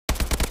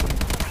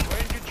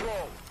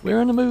We're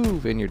on the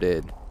move, and you're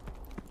dead.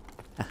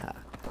 Haha.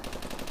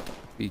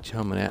 Be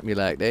humming at me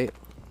like that.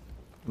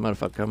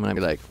 Motherfucker coming at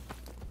me like,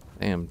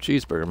 damn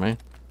cheeseburger, man.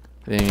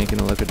 I ain't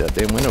gonna look at that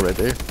damn window right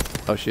there.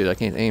 Oh shit, I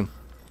can't aim.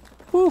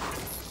 Whew.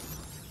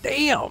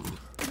 Damn!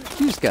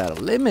 You just got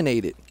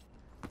eliminated.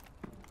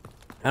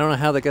 I don't know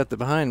how they got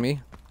behind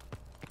me.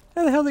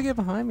 How the hell did they get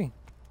behind me?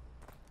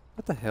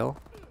 What the hell?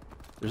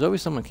 There's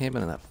always someone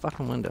camping in that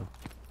fucking window.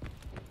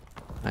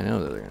 I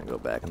know that they're gonna go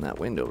back in that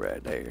window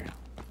right there.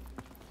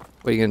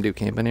 What are you gonna do,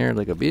 camping here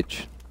like a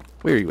bitch?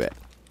 Where are you at?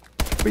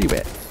 Where you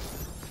at?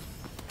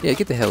 Yeah,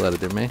 get the hell out of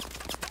there, man.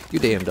 You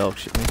damn dog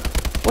shit, man.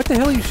 What the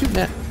hell are you shooting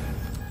at?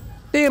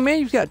 Damn, man,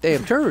 you got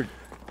damn turd.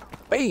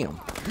 Bam.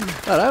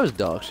 Oh, that was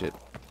dog shit.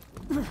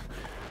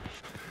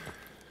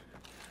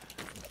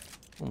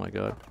 Oh my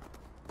god.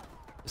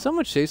 Is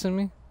someone chasing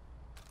me?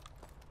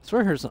 I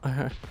swear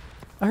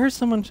I heard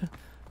someone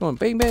going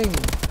bang bang.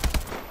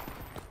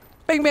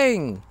 Bang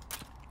bang!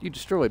 You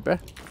destroyed,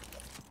 bruh.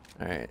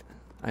 Alright.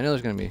 I know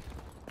there's gonna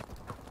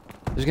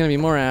be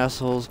more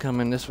assholes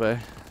coming this way.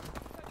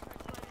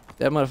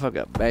 That motherfucker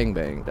got bang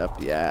banged up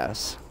the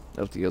ass.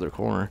 Up the other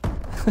corner.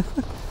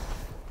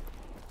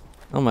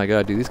 Oh my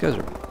god, dude, these guys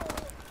are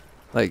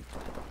like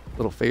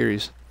little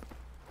fairies.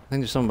 I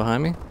think there's someone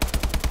behind me.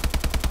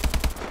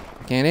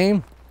 I can't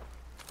aim.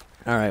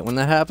 Alright, when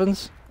that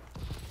happens,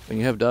 when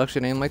you have dog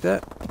shit aim like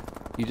that,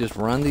 you just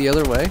run the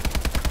other way,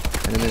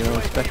 and then they don't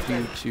expect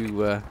you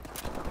to,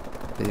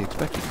 they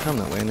expect you to come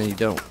that way, and then you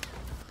don't.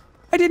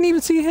 I didn't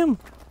even see him!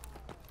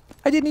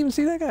 I didn't even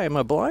see that guy. Am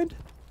I blind?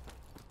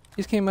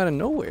 He just came out of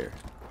nowhere.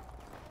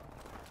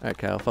 Alright,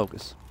 Kyle,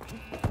 focus.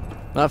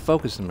 Not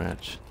focusing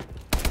much.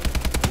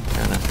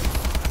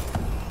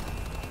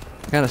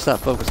 Kinda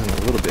stopped focusing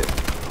a little bit.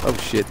 Oh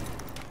shit.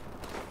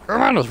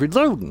 I was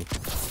reloading!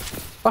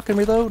 Fucking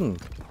reloading!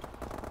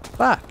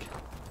 Fuck!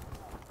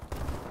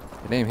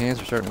 My damn hands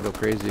are starting to go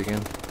crazy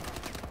again.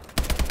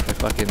 My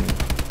fucking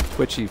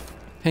twitchy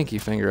pinky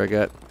finger I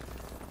got.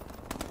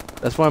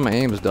 That's why my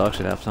aim is dog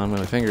shit half the time when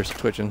my finger's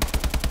twitching.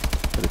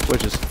 But it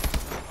twitches.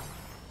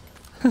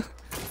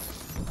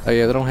 Oh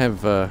yeah, they don't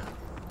have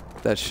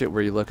that shit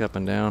where you look up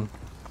and down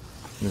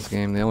in this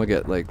game. They only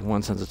get like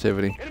one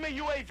sensitivity.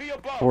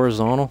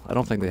 Horizontal? I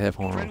don't think they have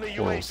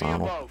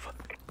horizontal.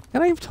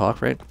 Can I even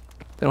talk right?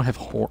 They don't have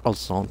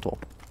horizontal.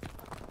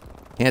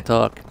 Can't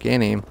talk,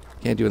 can't aim,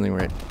 can't do anything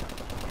right.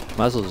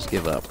 Might as well just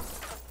give up.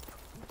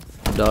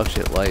 Dog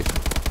shit life.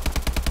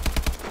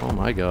 Oh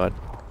my god.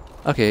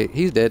 Okay,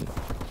 he's dead.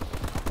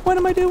 What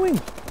am I doing?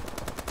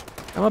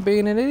 Am I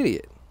being an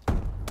idiot?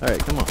 Alright,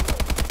 come on.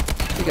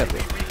 You got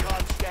me.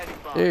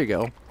 There you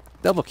go.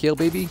 Double kill,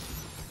 baby.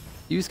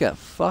 You just got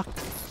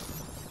fucked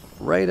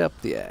right up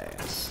the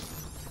ass.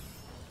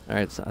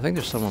 Alright, so I think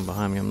there's someone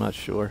behind me. I'm not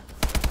sure.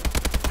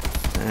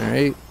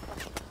 Alright.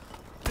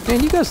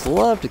 Man, you guys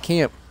love to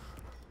camp.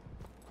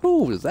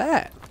 Who was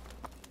that?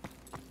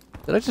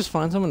 Did I just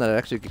find someone that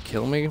actually could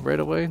kill me right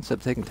away instead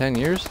of taking 10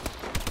 years?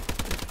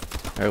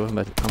 Alright, I'm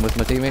with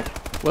my teammate.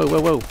 Whoa, whoa,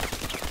 whoa.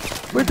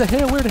 Where the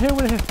hell? Where the hell?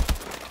 Where the hell?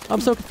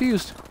 I'm so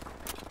confused.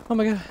 Oh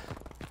my god.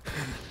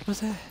 What's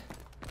that?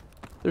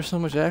 There's so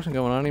much action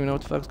going on. I don't even know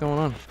what the fuck's going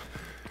on.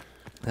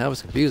 That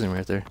was confusing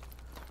right there.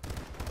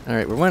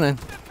 Alright, we're winning.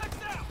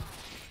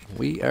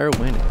 We are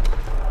winning.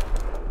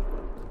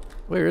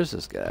 Where is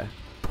this guy?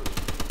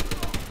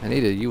 I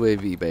need a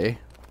UAV bay.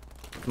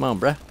 Come on,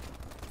 bruh.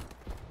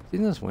 See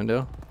in this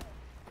window?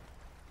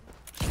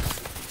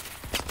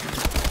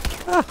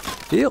 Ah!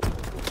 Heal!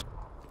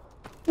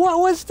 What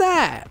was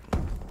that?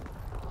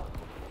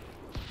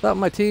 Thought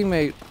my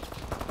teammate...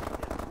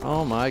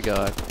 Oh my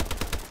god.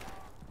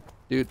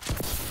 Dude.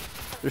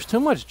 There's too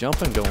much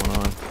jumping going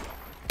on.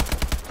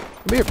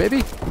 Come here,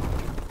 baby!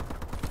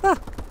 Ah!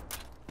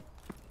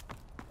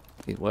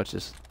 Hey, watch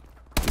this.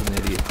 He's an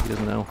idiot. He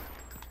doesn't know.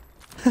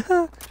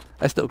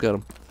 I still got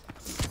him.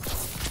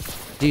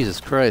 Jesus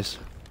Christ.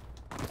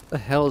 What the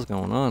hell is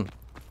going on?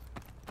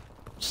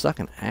 I'm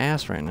sucking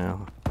ass right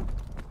now. I'm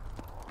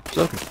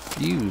so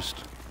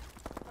confused.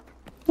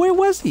 Where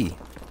was he?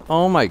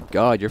 Oh my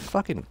god, you're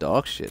fucking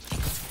dog shit.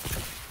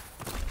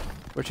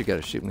 First you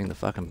gotta shoot me in the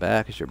fucking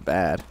back because you're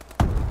bad.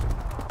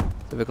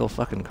 Typical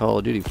fucking Call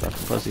of Duty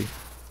fucking pussy.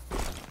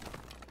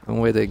 One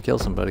way they can kill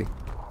somebody.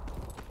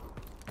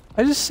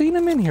 I just seen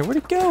him in here. Where'd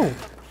he go?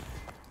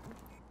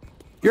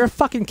 You're a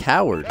fucking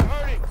coward.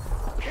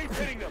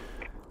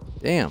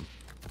 Damn.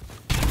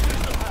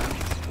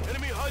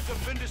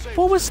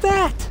 What was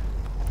that?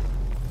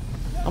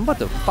 I'm about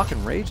to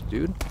fucking rage,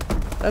 dude.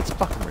 That's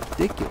fucking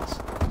ridiculous.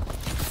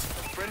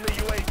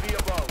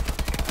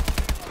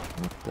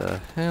 What the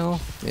hell?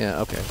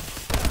 Yeah, okay.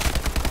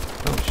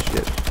 Oh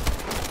shit.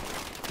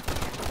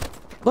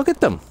 Look at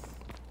them.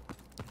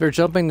 They're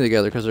jumping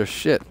together because they're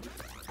shit.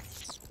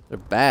 They're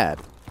bad.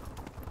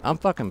 I'm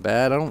fucking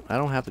bad. I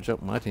don't have to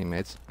jump with my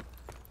teammates.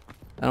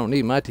 I don't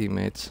need my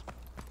teammates.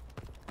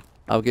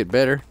 I'll get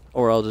better,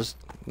 or I'll just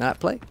not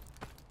play.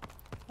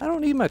 I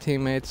don't need my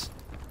teammates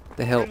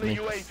to help me.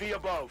 Cause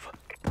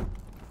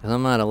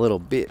I'm not a little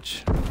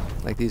bitch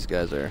like these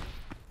guys are.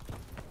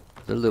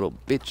 They're little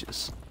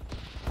bitches.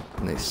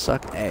 And they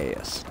suck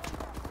ass.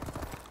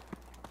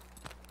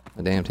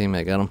 My damn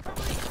teammate got him.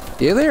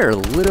 Yeah, they are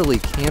literally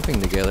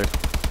camping together.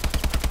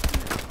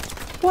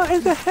 What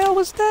in the hell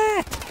was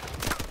that?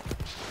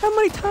 How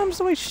many times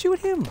do I shoot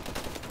him?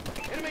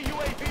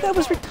 That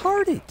was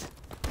retarded.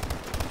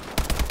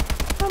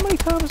 How many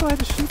times do I have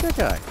to shoot that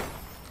guy?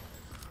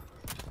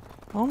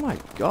 Oh my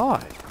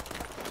god.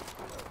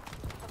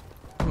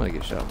 I'm gonna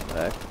get shot in the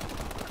back.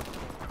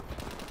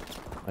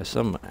 By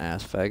some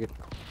ass faggot.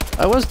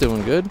 I was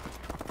doing good.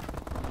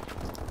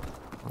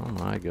 Oh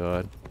my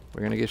god.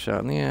 We're gonna get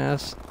shot in the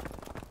ass.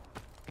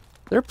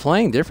 They're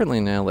playing differently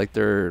now, like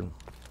they're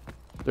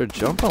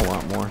jumping a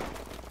lot more.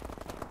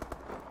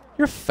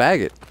 You're a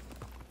faggot.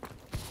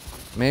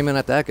 I'm aiming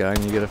at that guy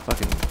and you get a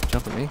fucking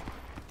jump at me.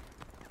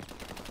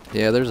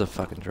 Yeah, there's a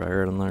fucking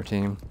tryhard on their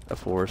team,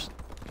 of course.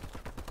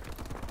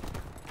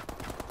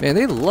 Man,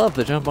 they love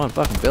to jump on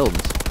fucking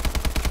buildings.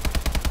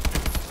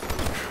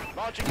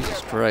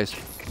 Jesus Christ.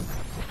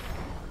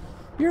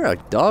 You're a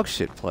dog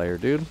shit player,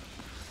 dude.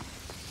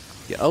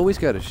 You always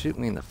gotta shoot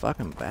me in the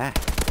fucking back.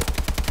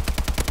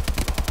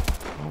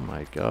 Oh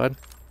my god.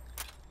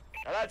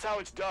 Now that's how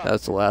it's done.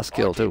 That's the last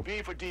kill too.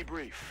 RTB for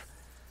debrief.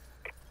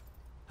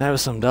 That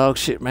was some dog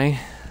shit, man.